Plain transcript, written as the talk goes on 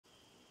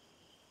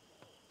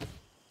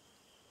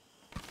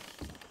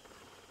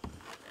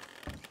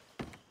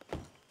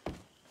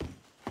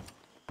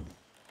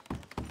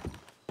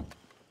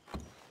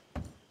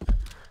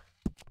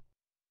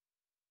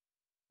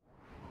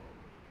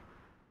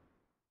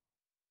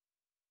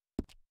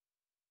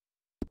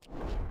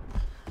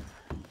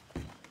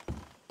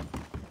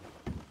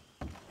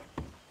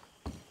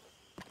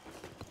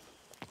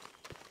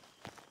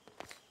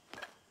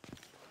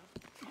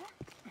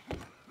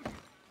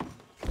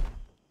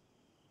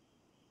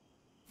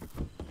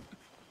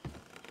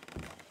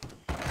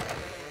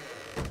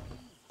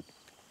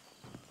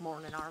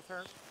morning,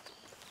 Arthur.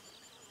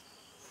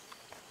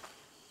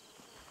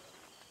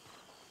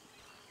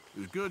 It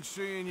was good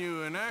seeing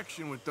you in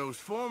action with those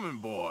foreman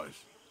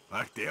boys,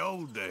 like the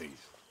old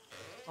days.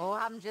 Oh,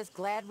 I'm just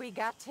glad we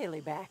got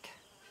Tilly back.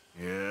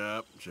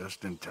 Yep,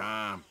 just in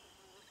time.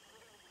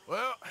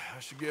 Well,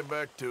 I should get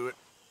back to it.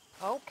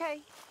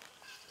 Okay.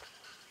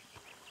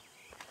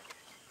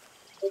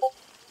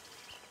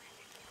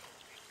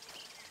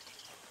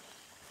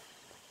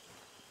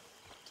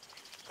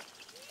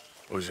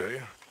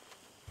 Hosea?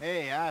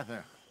 Hey,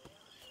 Arthur.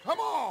 Come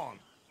on!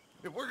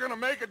 If we're gonna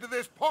make it to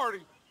this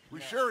party,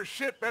 we sure as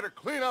shit better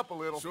clean up a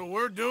little. So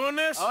we're doing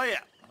this? Oh, yeah.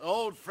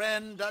 Old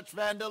friend Dutch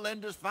Van der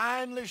Linde's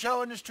finally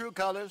showing his true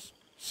colors.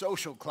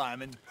 Social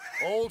climbing.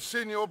 Old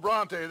Senor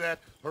Bronte, that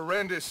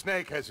horrendous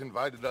snake, has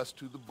invited us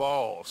to the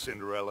ball,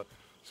 Cinderella.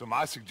 So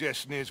my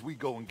suggestion is we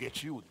go and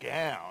get you a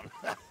gown.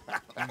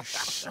 You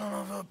son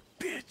of a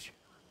bitch.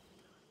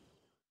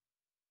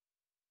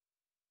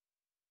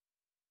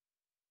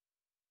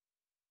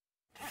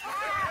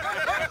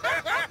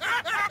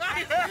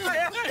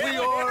 We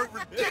are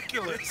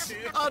ridiculous.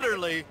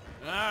 Utterly.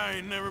 I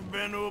ain't never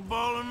been to a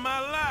ball in my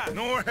life.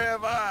 Nor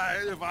have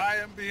I, if I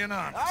am being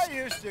honest. I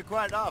used to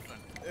quite often.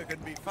 There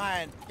could be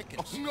fine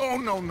pickings. No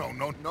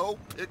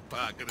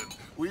pickpocketing.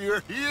 We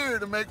are here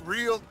to make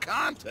real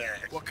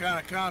contact. What kind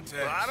of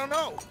contact? Well, I don't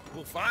know.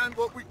 We'll find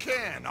what we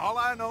can. All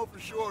I know for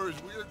sure is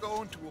we are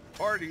going to a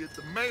party at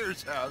the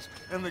mayor's house,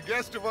 and the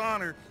guest of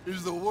honor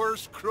is the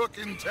worst crook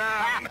in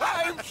town.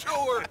 I'm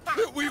sure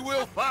that we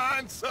will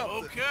find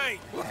something. Okay.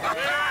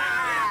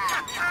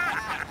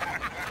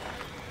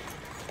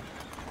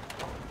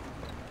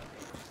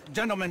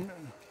 Gentlemen,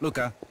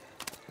 Luca,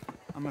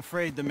 I'm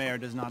afraid the mayor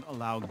does not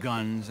allow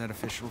guns at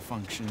official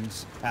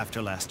functions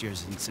after last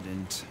year's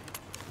incident.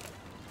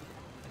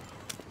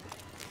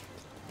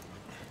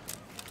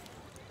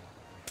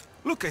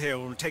 Luca here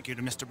will take you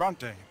to Mr.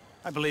 Bronte.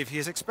 I believe he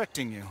is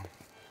expecting you.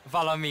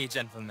 Follow me,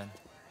 gentlemen.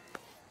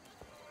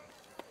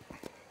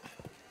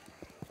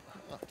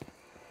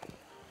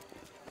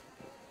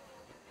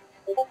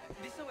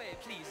 This way,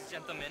 please,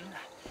 gentlemen.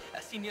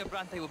 Senior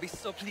Bronte will be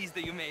so pleased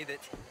that you made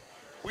it.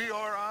 We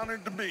are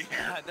honored to be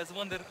here. That's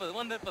wonderful,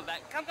 wonderful.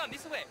 Come,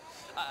 this way.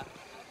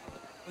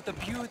 What a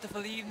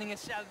beautiful evening it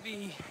shall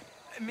be.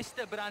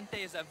 Mr.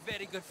 Bronte is a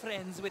very good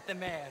friends with the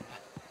mayor.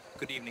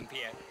 Good evening,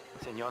 Pierre.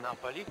 Senor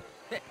Napoli?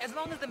 As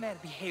long as the mayor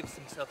behaves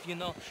himself, you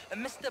know.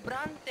 Mr.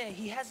 Bronte,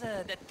 he has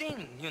that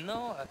thing, you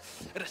know,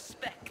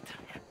 respect.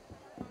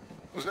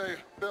 Hosea,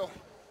 Bill,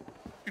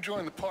 you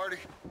join the party.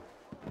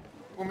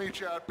 We'll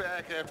meet you out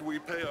back after we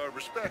pay our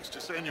respects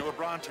to Senor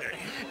Bronte.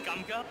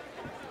 Come.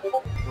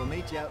 We'll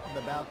meet you out in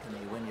the balcony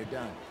when you're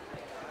done.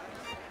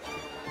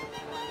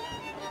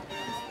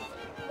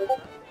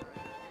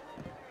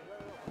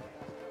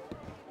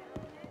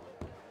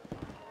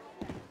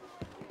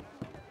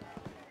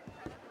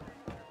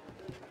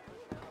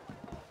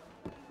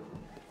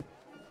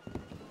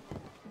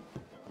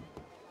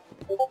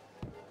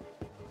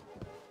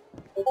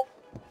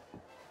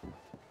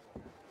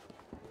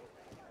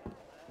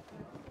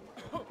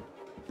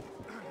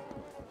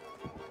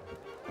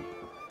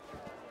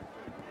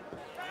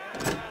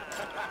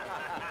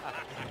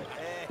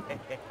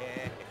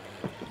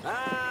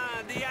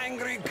 Ah, the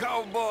angry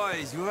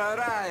cowboys, you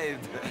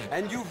arrived.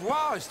 And you've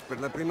washed per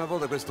la prima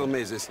volta questo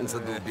mese, senza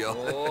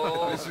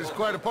dubbio. This is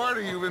quite a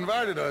party you've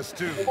invited us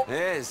to.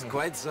 Yes,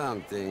 quite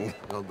something.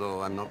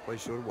 Although I'm not quite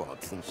sure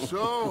what.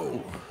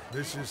 So,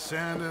 this is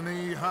Saint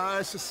Denis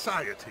High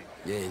Society.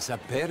 Yes,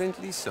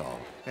 apparently so.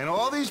 And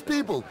all these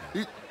people,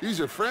 these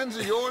are friends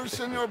of yours,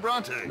 Senor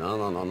Bronte?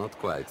 No, not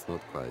quite,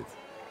 not quite.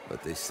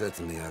 But they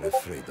certainly are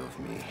afraid of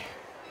me.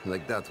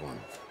 Like that one.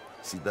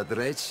 See that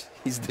wretch?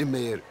 He's the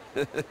mayor.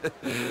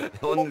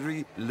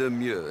 Henri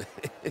Lemieux.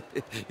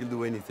 He'll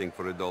do anything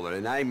for $1,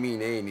 and I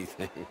mean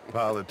anything.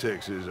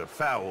 Politics is a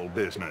foul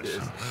business.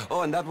 Yes.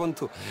 Oh, and that one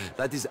too.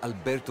 That is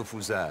Alberto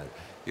Fusar.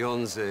 He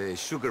owns a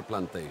sugar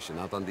plantation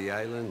out on the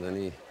island, and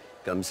he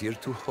comes here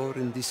to whore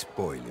and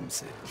despoil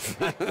himself.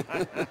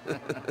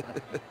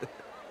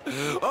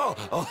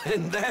 Oh,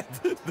 and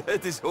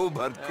that is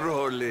Hobart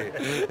Crawley,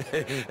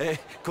 a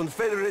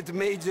Confederate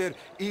major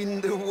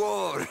in the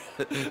war.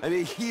 I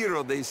mean, a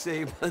hero, they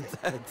say, but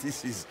that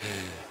is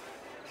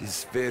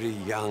his very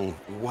young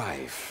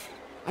wife.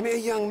 I mean, a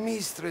young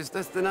mistress,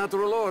 that's the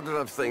natural order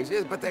of things,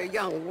 yes, but a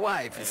young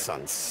wife is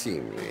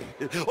unseemly.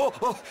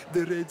 Oh,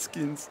 the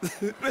Redskins.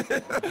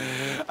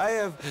 I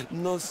have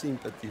no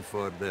sympathy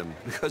for them,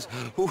 because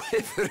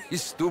whoever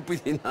is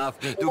stupid enough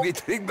to get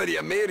tricked by the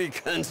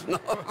Americans, no,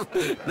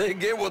 they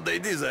get what they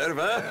deserve,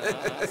 huh?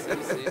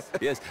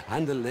 Yes,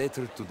 and a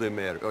letter to the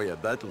mayor. Oh, yeah,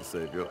 that'll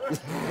save you.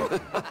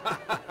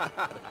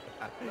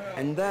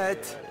 And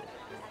that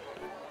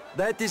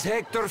is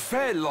Hector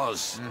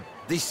Fellows.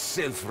 This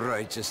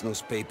self-righteous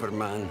newspaper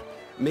man.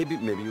 Maybe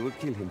you will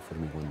kill him for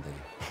me one day.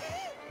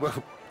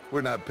 Well,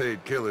 we're not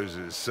paid killers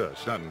as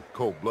such, not in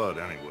cold blood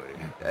anyway.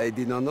 I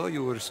did not know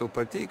you were so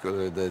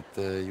particular that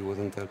you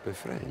wouldn't help a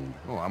friend.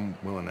 Oh, I'm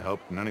willing to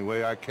help in any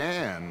way I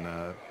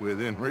can,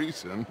 within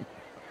reason.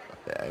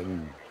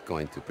 I'm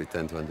going to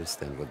pretend to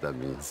understand what that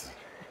means.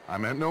 I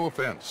meant no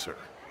offense, sir.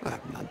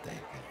 None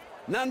taken.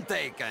 None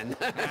taken!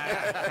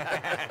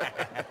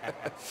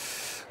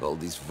 All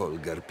these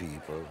vulgar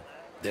people,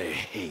 they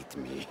hate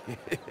me.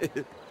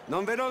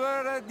 Non vedo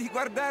l'ora di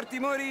guardarti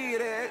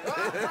morire!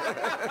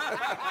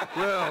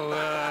 Well,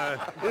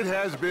 it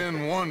has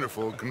been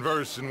wonderful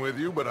conversing with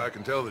you, but I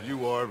can tell that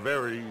you are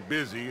very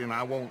busy, and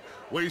I won't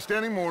waste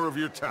any more of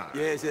your time.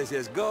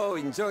 Yes. Go,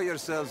 enjoy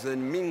yourselves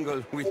and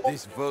mingle with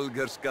this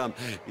vulgar scum.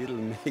 It'll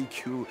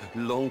make you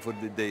long for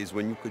the days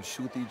when you could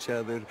shoot each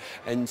other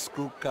and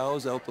screw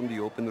cows out on the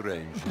open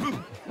range.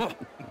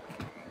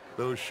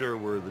 Those sure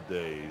were the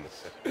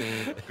days.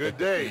 Good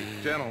day,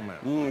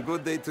 gentlemen.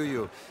 Good day to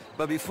you.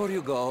 But before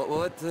you go,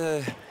 what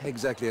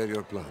exactly are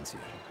your plans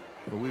here?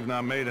 Well, we've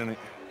not made any...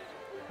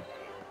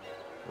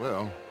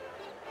 Well,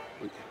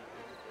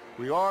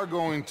 we are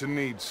going to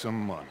need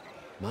some money.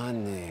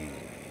 Money,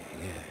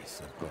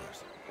 yes, of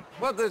course.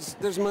 Well,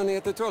 there's money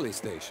at the trolley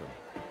station.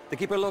 They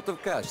keep a lot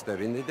of cash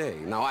there in the day.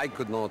 Now, I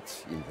could not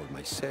involve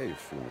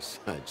myself in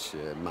such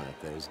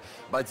matters.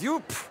 But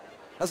you,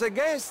 as a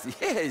guest,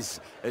 yes,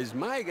 as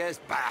my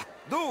guest, bah,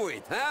 do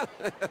it, huh?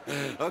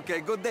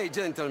 Okay, good day,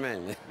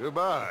 gentlemen.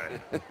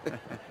 Goodbye.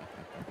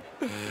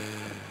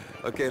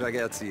 Ok,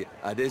 ragazzi,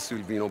 adesso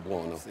il vino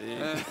buono.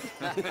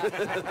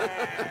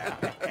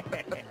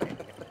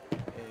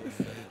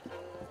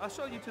 I'll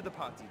show you to the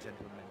party,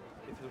 gentlemen,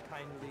 if you'll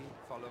kindly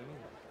follow me.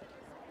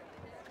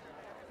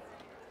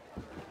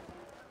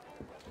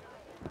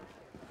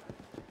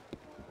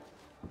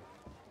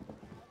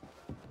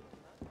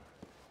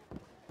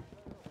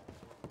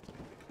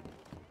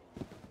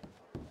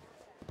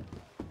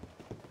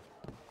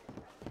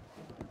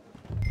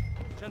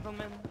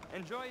 Gentlemen,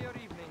 enjoy your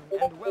evening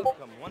and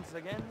welcome once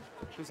again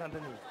to Saint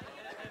Denis.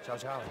 Ciao,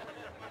 ciao.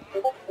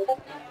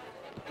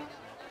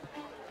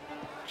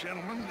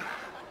 Gentlemen,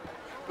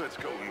 let's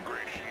go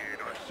ingratiate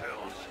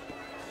ourselves.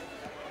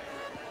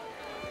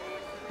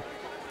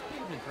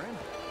 Evening, friend.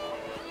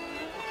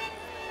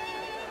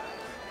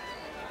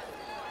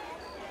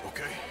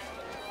 Okay.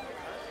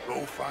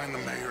 Go find the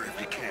mayor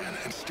if you can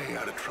and stay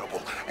out of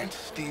trouble. And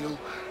steal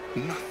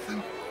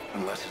nothing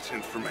unless it's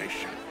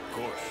information. Of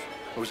course.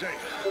 Jose,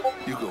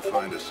 you go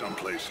find us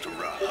someplace to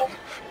rob.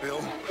 Bill,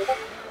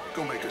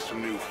 go make us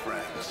some new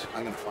friends.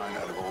 I'm gonna find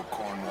out if old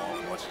Cornwall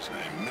and what's his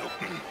name,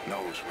 Milton,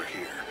 knows we're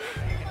here.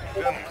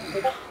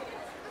 Gentlemen,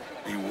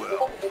 be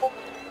well.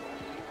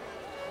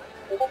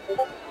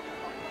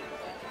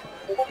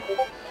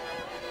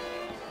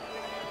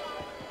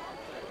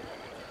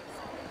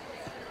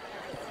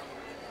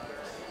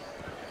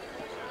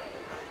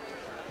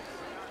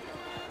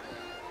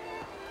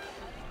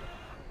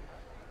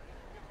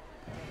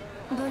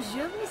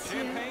 Bonjour, monsieur.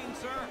 Champagne,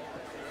 sir.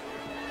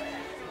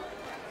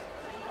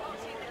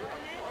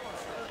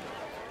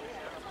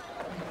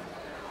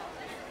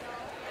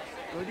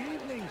 Good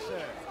evening,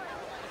 sir.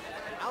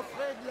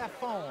 Alfred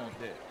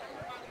Lafonde.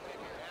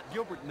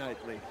 Gilbert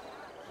Knightley.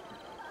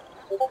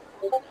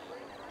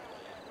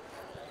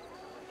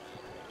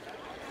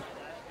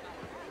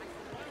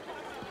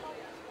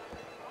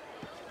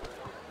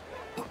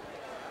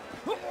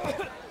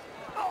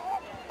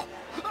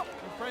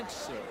 French,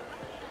 sir.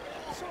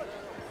 Sort of.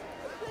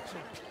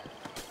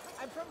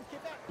 I'm from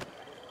Quebec,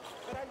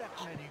 but I left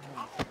many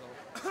moons ago.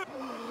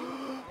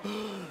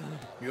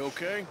 You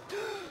okay?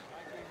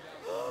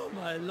 Oh,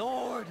 my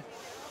lord.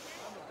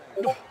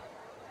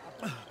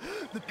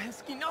 The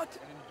pesky nut.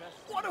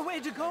 What a way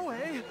to go,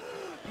 eh?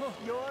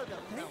 You're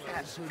the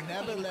friends who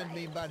never lend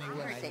me money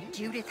when I That need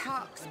Judith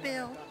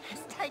Hawksbill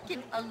has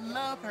taken a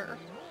lover.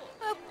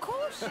 Of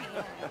course she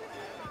has.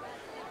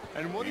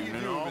 And what do you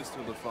do,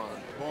 Mr.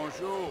 LaFond?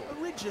 Bonjour.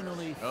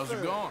 Originally How's it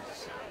first. going?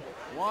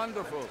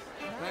 Wonderful.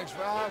 Thanks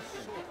for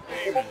asking.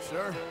 Evening,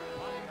 sir.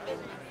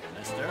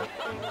 Mister?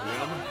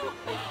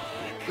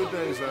 Good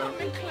day, sir.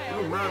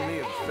 You remind me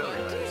of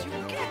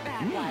Philly. Get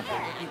back like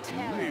that, you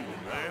tell Good me.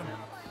 evening, ma'am.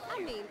 I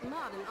mean,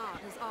 modern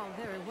art is all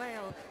very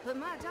well, but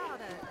my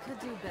daughter could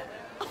do better.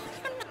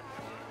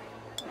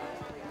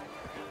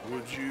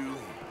 Would you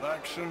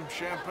like some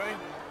champagne?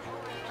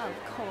 Of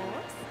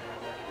course.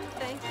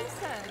 Thank you,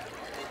 sir.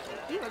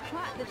 You are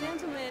quite the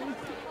gentleman.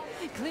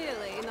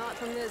 Clearly not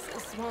from this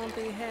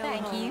swampy hellhole.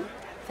 Thank you.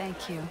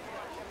 Thank you.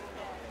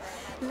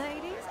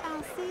 Ladies,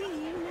 I'll see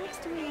you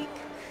next week.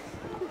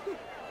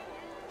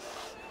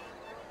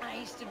 I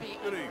used to be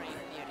Good a great evening.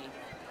 beauty.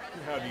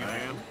 How do you,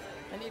 ma'am?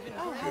 And even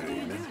Oh, how do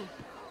you do?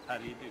 How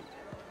do you do?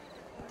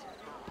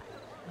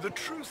 The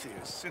truth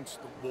is, since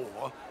the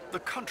war, the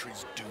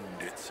country's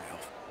doomed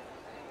itself.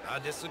 I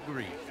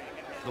disagree.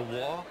 The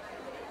war?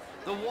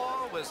 The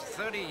war was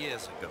 30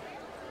 years ago.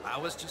 I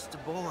was just a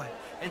boy,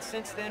 and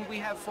since then we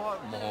have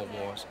fought more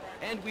wars,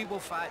 and we will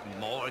fight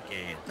more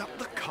again. Now,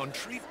 the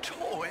country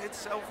tore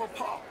itself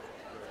apart.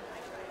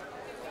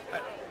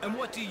 And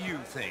what do you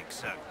think,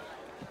 sir?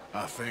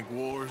 I think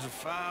war is a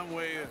fine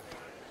way of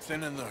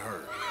thinning the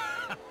herd.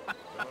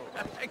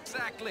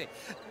 Exactly.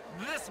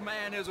 This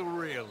man is a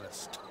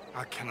realist.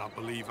 I cannot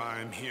believe I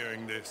am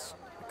hearing this.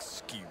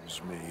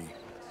 Excuse me.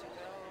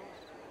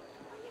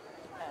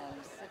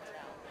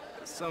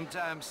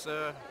 Sometimes,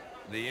 sir,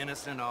 the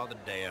innocent are the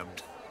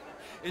damned.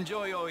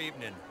 Enjoy your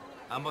evening.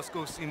 I must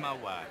go see my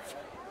wife.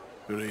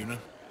 Good evening.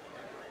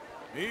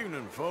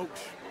 Evening,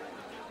 folks.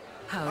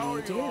 How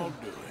do you all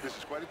do? doing? This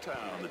is quite a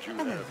town that you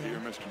have here,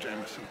 Mr.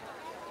 Jameson.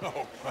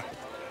 Oh,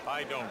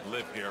 I don't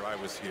live here. I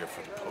was here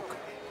for the poker.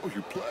 Oh,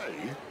 you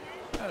play?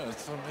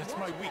 It's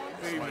my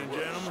weakness. Evening,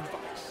 gentlemen.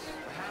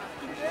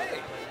 Hey!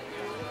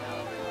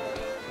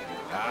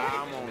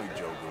 I'm only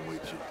joking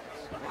with you.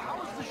 How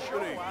was the show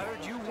I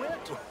heard you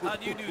went to? How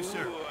do you do,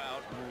 sir?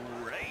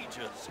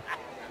 Outrageous.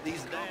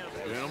 These damn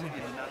Gentlemen.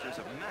 in the matters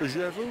of man,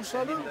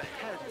 and in the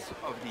heads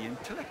of the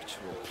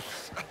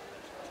intellectuals.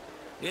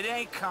 It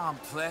ain't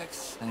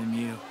complex,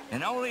 MU.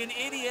 And only an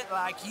idiot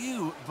like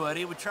you,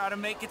 buddy, would try to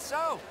make it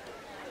so.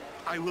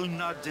 I will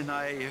not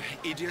deny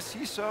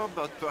idiocy, sir,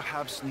 but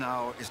perhaps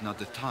now is not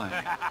the time.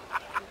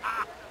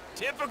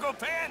 Typical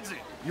pansy.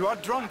 You are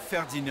drunk,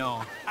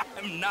 Ferdinand.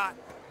 I'm not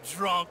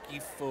drunk,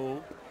 you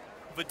fool.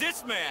 But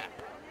this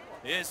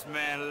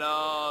man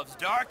loves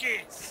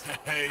darkies.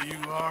 Hey,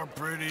 you are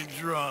pretty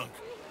drunk.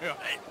 Yeah,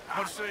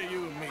 what say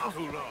you and me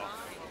cool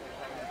off?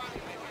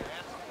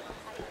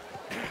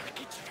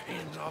 Get your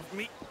hands off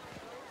me.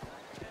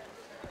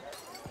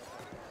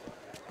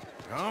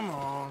 Come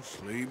on,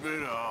 sleep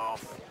it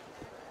off.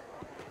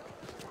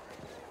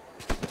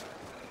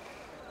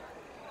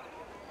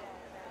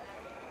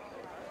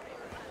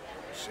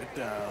 Sit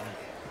down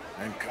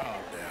and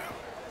calm down.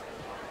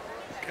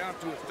 Count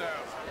to 1,000.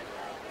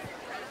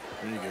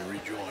 Then you can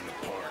rejoin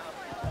the party.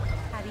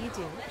 How do you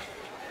do?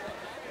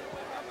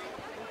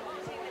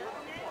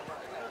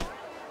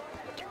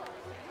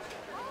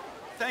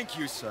 Thank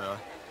you, sir.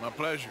 My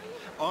pleasure.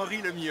 Henri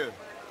Lemieux.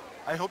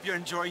 I hope you're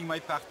enjoying my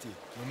party.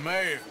 The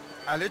mayor.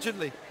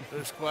 Allegedly.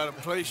 That's quite a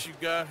place you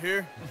got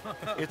here.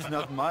 It's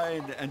not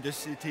mine, and the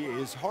city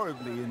is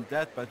horribly in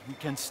debt, but we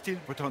can still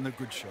put on a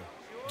good show.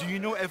 Do you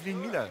know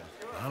Evelyn Miller?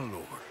 My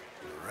lord.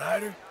 The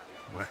writer?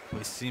 Well,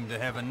 we seem to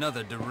have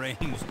another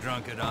deranged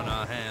drunkard on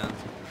our hands.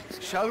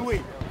 Shall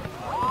we?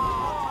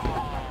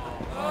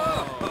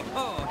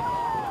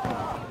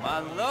 My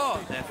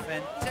lord, they're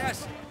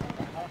fantastic.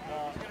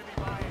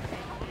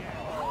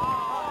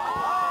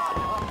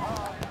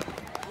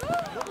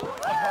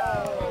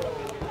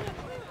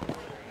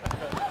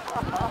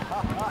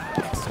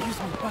 Excuse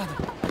me, pardon.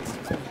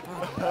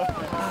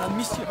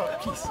 Monsieur,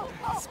 please.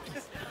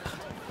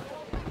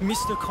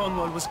 Mr.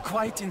 Cornwall was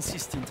quite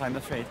insistent, I'm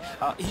afraid.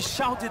 He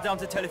shouted down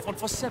the telephone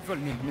for several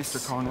minutes.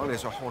 Mr. Cornwall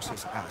is a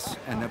horse's ass,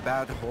 and a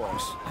bad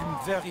horse. I'm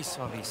very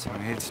sorry, sir.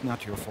 It's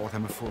not your fault.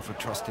 I'm a fool for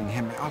trusting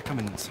him. I'll come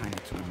in and sign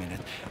it in a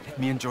minute. Let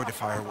me enjoy the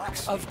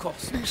fireworks. Of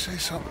course. Did he say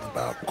something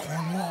about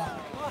Cornwall?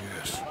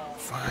 Yes.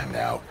 Find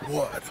out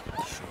what.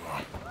 Sure.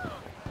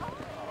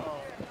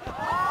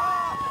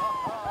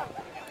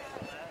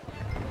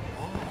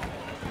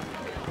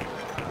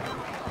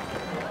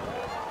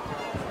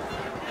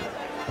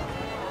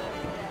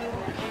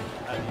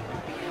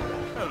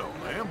 Hello,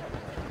 ma'am.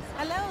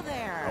 Hello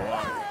there.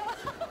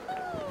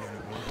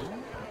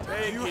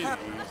 Take it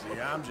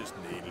easy. I'm just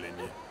needling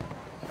you.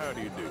 How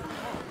do you do?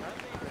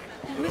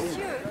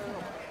 Monsieur.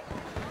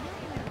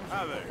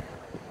 Hi there.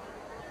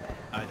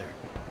 Hi there.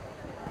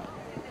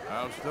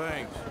 How's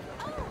things?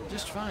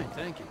 Just fine,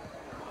 thank you.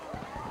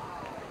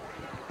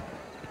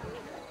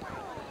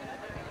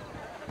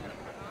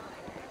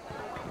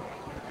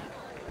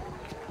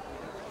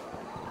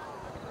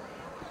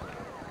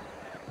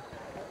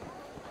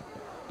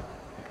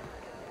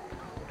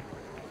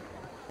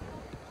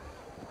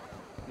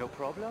 No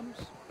problems?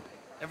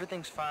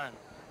 Everything's fine.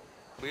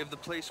 We have the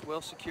place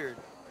well secured.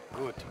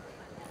 Good.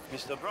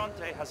 Mr.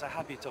 Bronte has a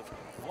habit of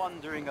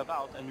wandering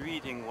about and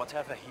reading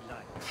whatever he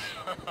likes.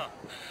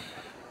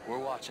 We're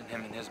watching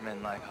him and his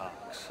men like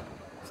hawks.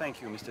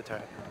 Thank you, Mr.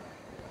 Topre.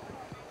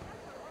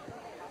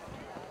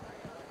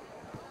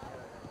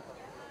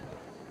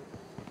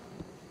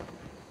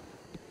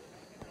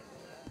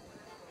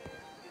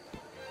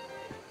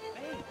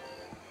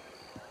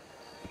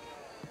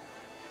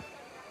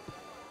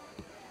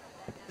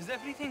 Is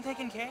everything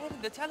taken care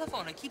of? The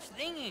telephone, it keeps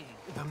ringing.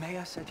 The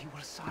mayor said he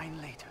will sign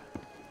later.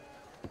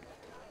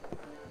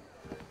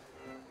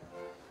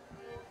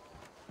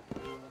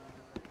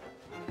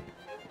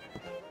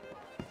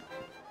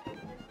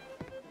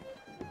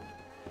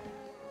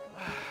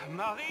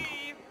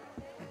 Marie!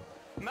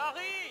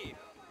 Marie!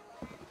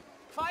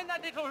 Find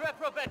that little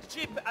reprobate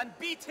Jip and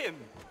beat him!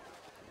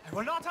 I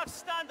will not have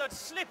standard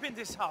slip in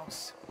this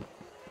house!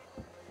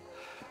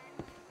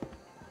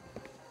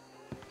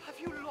 Have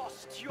you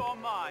lost your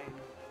mind?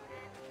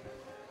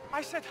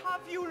 I said,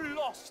 have you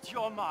lost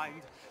your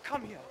mind?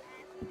 Come here.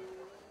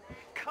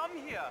 Come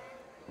here.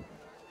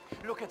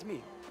 Look at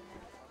me.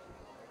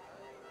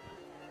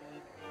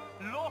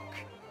 Look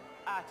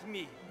at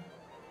me.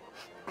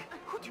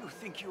 Who do you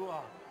think you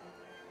are?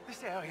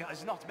 This area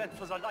is not meant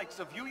for the likes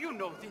of you. You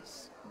know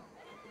this.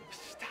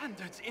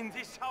 Standards in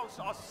this house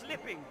are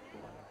slipping.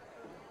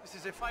 This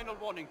is a final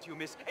warning to you,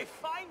 miss. A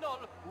final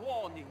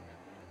warning.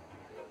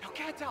 Now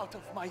get out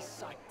of my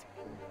sight.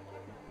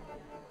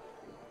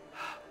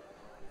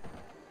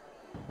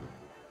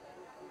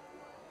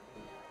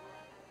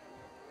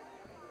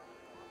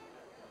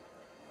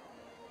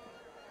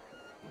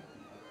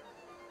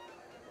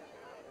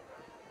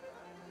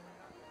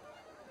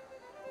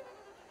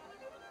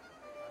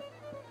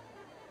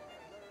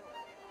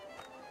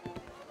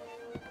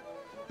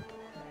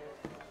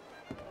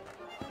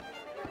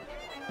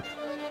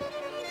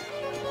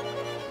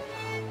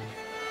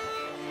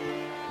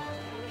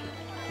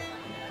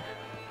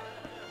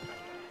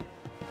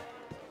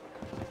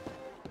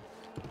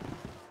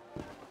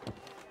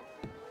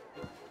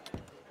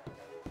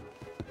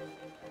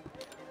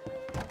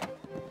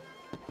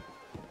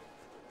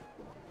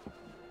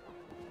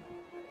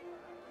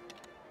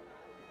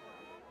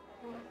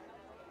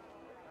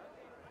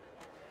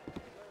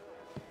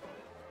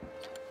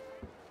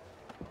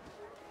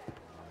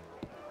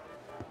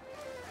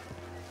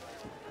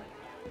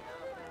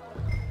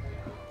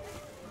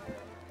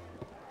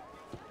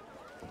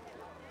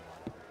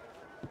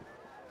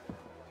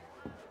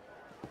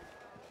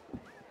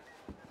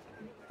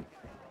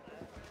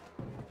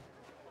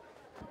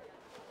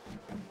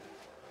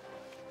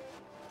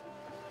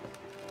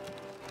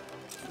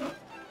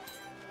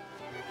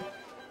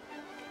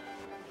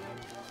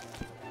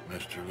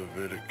 Mr.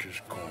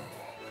 Leviticus Cornwall.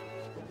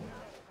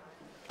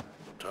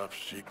 Top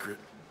secret.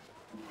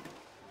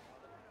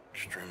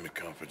 Extremely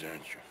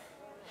confidential.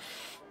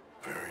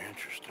 Very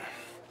interesting.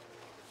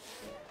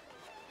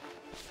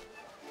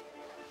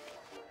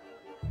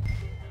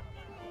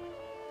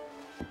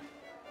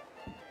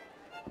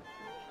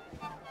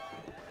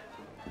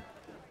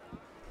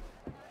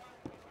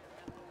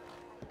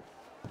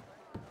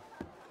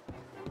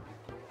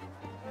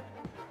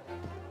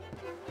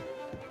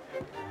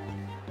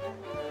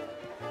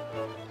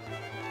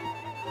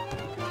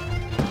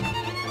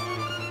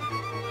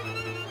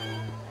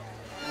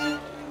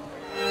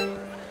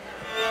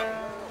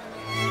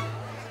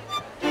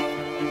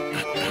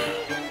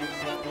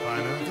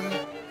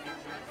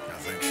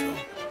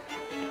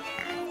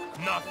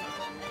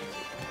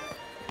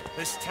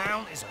 This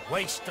town is a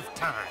waste of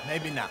time.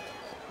 Maybe not.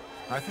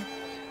 Arthur?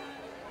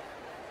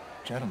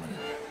 Gentlemen,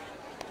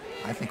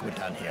 I think we're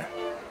done here.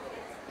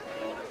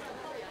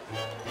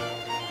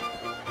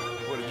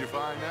 What did you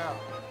find out?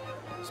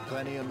 There's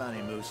plenty of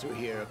money moves through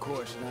here, of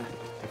course, and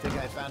I think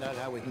I found out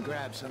how we can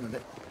grab some of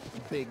it.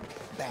 A big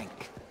bank.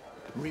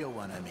 Real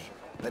one, I mean.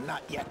 But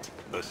not yet.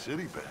 A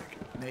city bank?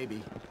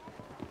 Maybe.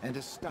 And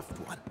a stuffed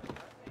one.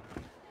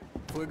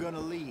 If we're gonna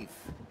leave,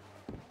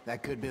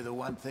 that could be the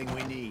one thing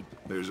we need.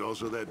 There's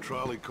also that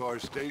trolley car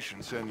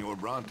station Senor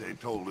Bronte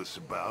told us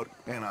about,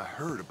 and I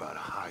heard about a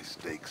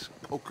high-stakes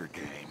poker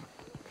game.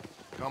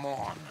 Come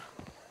on.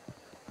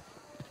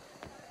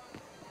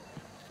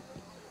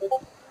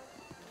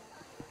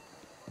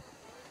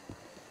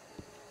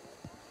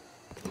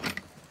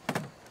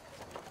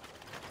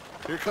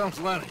 Here comes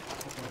Lenny.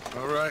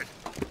 All right,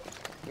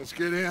 let's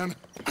get in.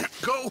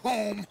 Go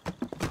home.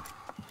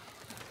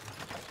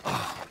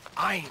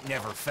 I ain't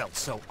never felt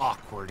so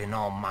awkward in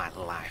all my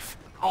life.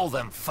 All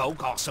them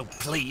folk all so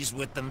pleased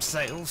with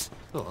themselves.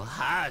 Oh,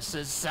 high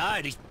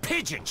society's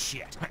pigeon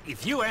shit.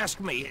 If you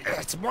ask me,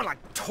 it's more like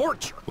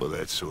torture. Well,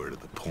 that's sort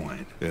of the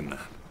point, isn't it?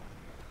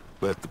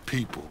 Let the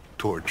people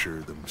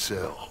torture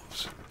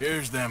themselves.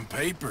 Here's them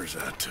papers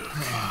I took.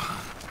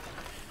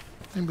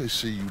 Anybody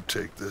see you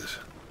take this?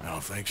 I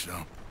don't think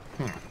so.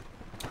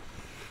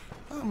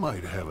 I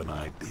might have an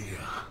idea.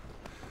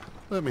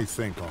 Let me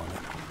think on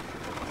it.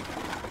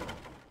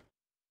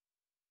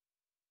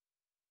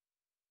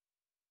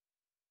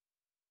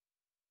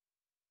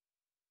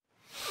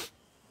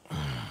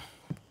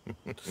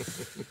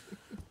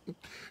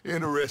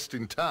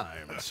 Interesting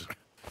times.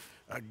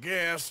 I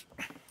guess.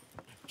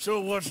 So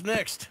what's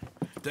next?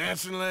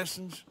 Dancing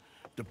lessons?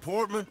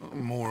 Deportment?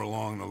 More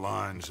along the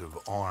lines of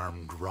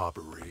armed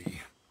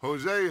robbery.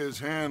 Jose is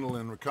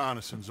handling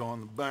reconnaissance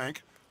on the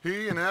bank.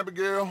 He and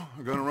Abigail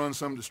are gonna run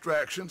some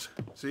distractions,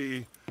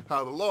 see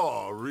how the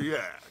law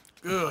reacts.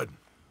 Good.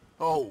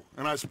 Oh,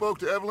 and I spoke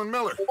to Evelyn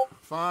Miller.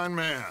 Fine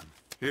man.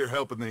 Here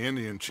helping the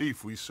Indian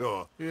chief we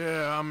saw.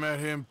 Yeah, I met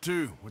him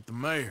too, with the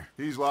mayor.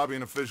 He's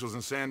lobbying officials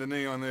in Saint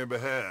Denis on their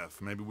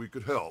behalf. Maybe we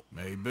could help.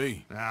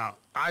 Maybe. Now,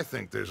 I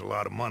think there's a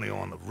lot of money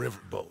on the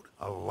riverboat.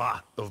 A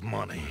lot of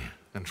money.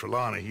 And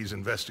Trelawney, he's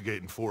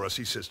investigating for us.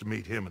 He says to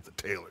meet him at the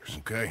Taylor's.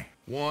 Okay.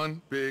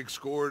 One big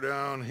score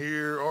down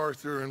here,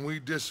 Arthur, and we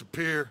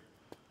disappear.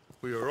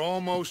 We are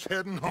almost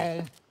heading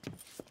home.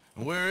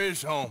 Where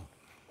is home?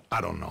 I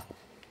don't know.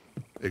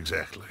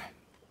 Exactly.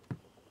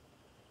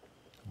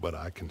 But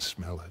I can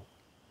smell it.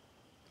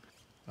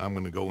 I'm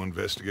gonna go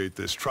investigate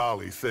this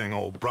trolley thing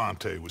old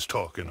Bronte was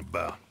talking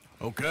about.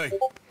 Okay.